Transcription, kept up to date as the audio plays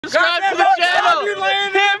Subscribe to the channel!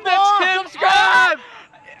 Subscribe!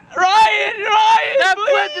 Ryan! That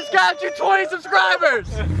flip just got you 20 subscribers!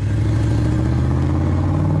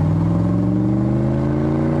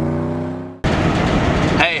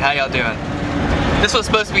 Hey, how y'all doing? This was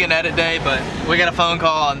supposed to be an edit day, but we got a phone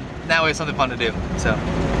call and now we have something fun to do. So,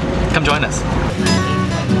 come join us.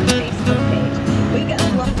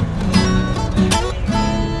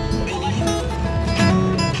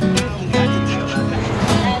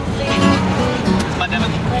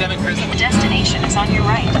 The destination is on your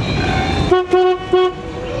right.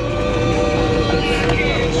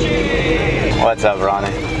 What's up,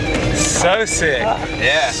 Ronnie? So sick.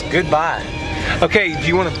 Yeah. Goodbye. Okay, do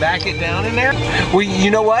you want to back it down in there? Well,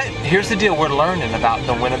 you know what? Here's the deal. We're learning about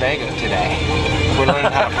the Winnebago today. We're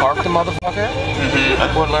learning how to park the motherfucker.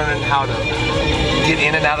 We're learning how to get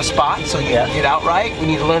in and out of spots so you can get out right. We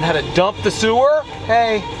need to learn how to dump the sewer.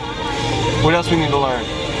 Hey, what else we need to learn?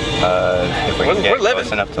 If we can get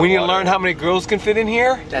close enough to We need to water. learn how many girls can fit in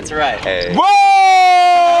here. That's right. Hey. Whoa!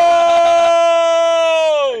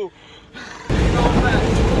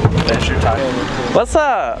 That's your time. What's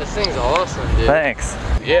up? This thing's awesome, dude. Thanks.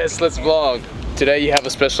 Yes, let's vlog. Today you have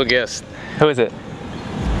a special guest. Who is it?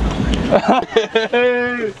 Look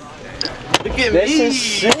at This is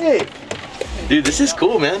sick. Dude, this is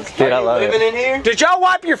cool, man. Dude, I love Living it. in here? Did y'all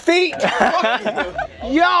wipe your feet?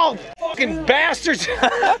 Y'all fucking bastards.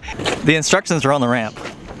 The instructions are on the ramp.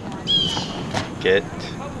 Get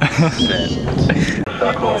set.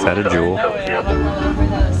 Is that a jewel?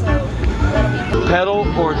 Pedal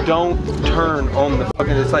or don't turn on the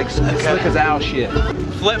fucking, it's like slick as owl shit.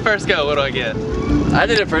 Flip first go, what do I get? I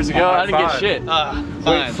did it first go, I didn't get shit. Wait,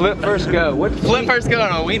 Fine. flip first go. What? Flip first go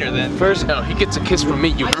on a wiener then. First. No, he gets a kiss from me,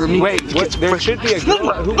 you heard me? Wait, what, there should be a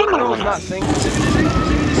girl. Who girl's not singing?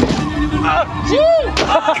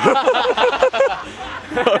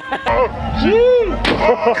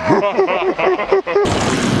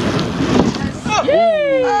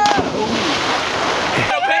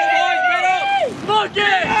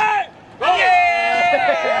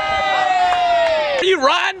 Are you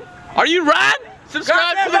Ryan? Are you Ryan?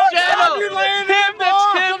 Subscribe to the channel!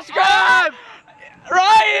 Subscribe!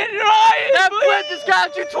 Ryan! That flip just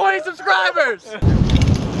got you 20 subscribers!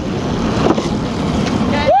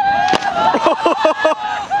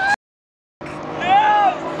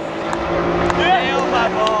 Nailed my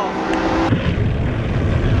ball!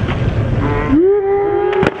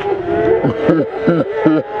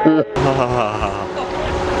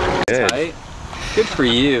 Good. Good for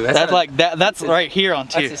you. That's like that. That's right here on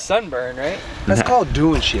That's two. a sunburn, right? That's called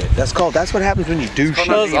doing shit. That's what happens when you do shit.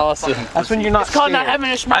 That was awesome. That's when you're not scared.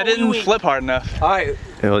 having a small I didn't flip hard enough. Alright.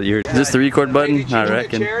 Is this the record button? I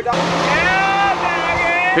reckon.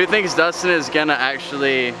 Who thinks Dustin is gonna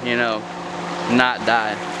actually, you know, not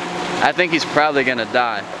die? I think he's probably gonna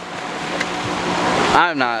die.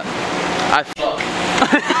 I'm not. I fuck.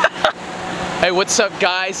 Hey, what's up,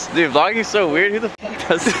 guys? Dude, vlogging's so weird. Who the fuck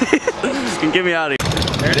does this? Get me out of here.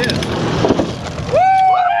 There it is.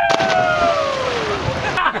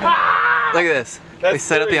 Look at this. They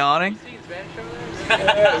set up the awning.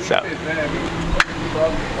 So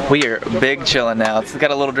we are big chilling now. It's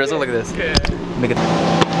got a little drizzle. Look at this. Make it.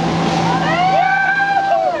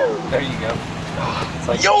 There you go.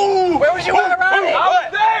 Yo! Where was you at, Ryan? I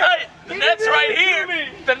was there! Hey, the net's right here!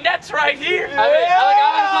 The net's right here! I was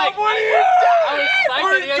psyched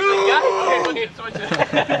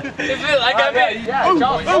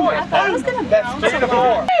I was gonna bounce.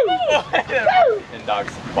 And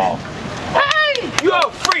dog's ball. You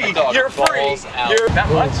are free. You're free. You're that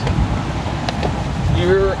much.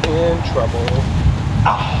 You're in trouble.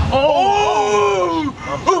 Oh!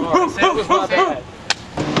 It was my bad.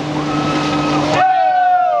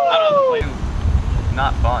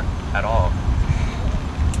 Not fun at all.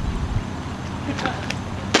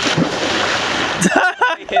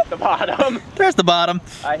 I hit the bottom. There's the bottom.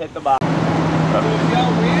 I hit the bottom.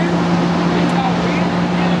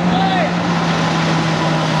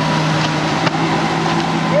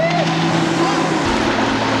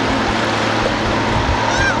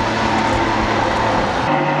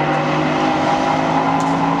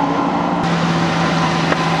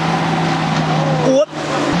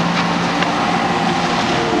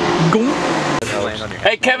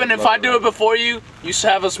 Hey, Kevin, if I do it before you, you should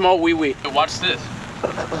have a small wee-wee. Watch this.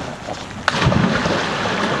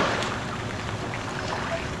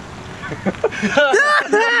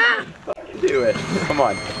 Do it. Come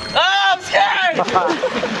on. Oh, I'm scared!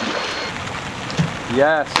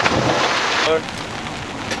 Yes.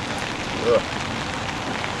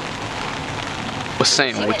 A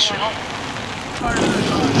sandwich.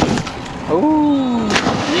 Ooh.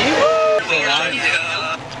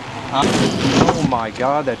 Oh my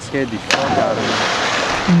God, that scared the fuck out of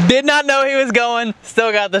me. Did not know he was going,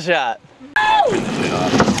 still got the shot.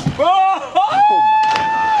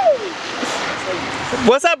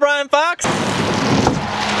 What's up, Brian Fox?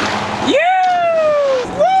 Yeah!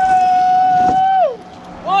 Woo!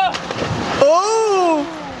 Whoa! Oh!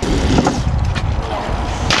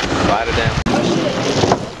 Slide it down.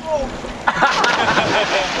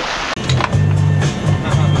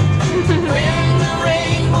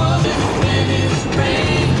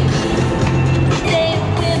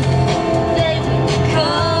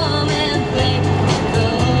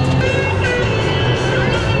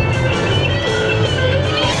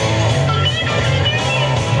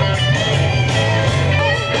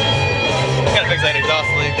 Gotta fix that exhaust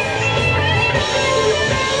leak.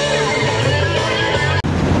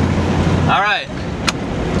 Alright.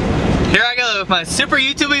 Here I go with my super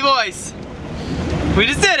YouTubey voice. We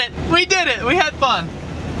just did it. We did it. We had fun.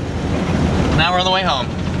 Now we're on the way home.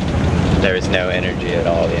 There was no energy at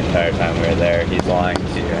all the entire time we were there. He's lying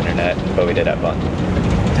to your internet, but we did have fun.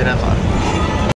 Did have fun.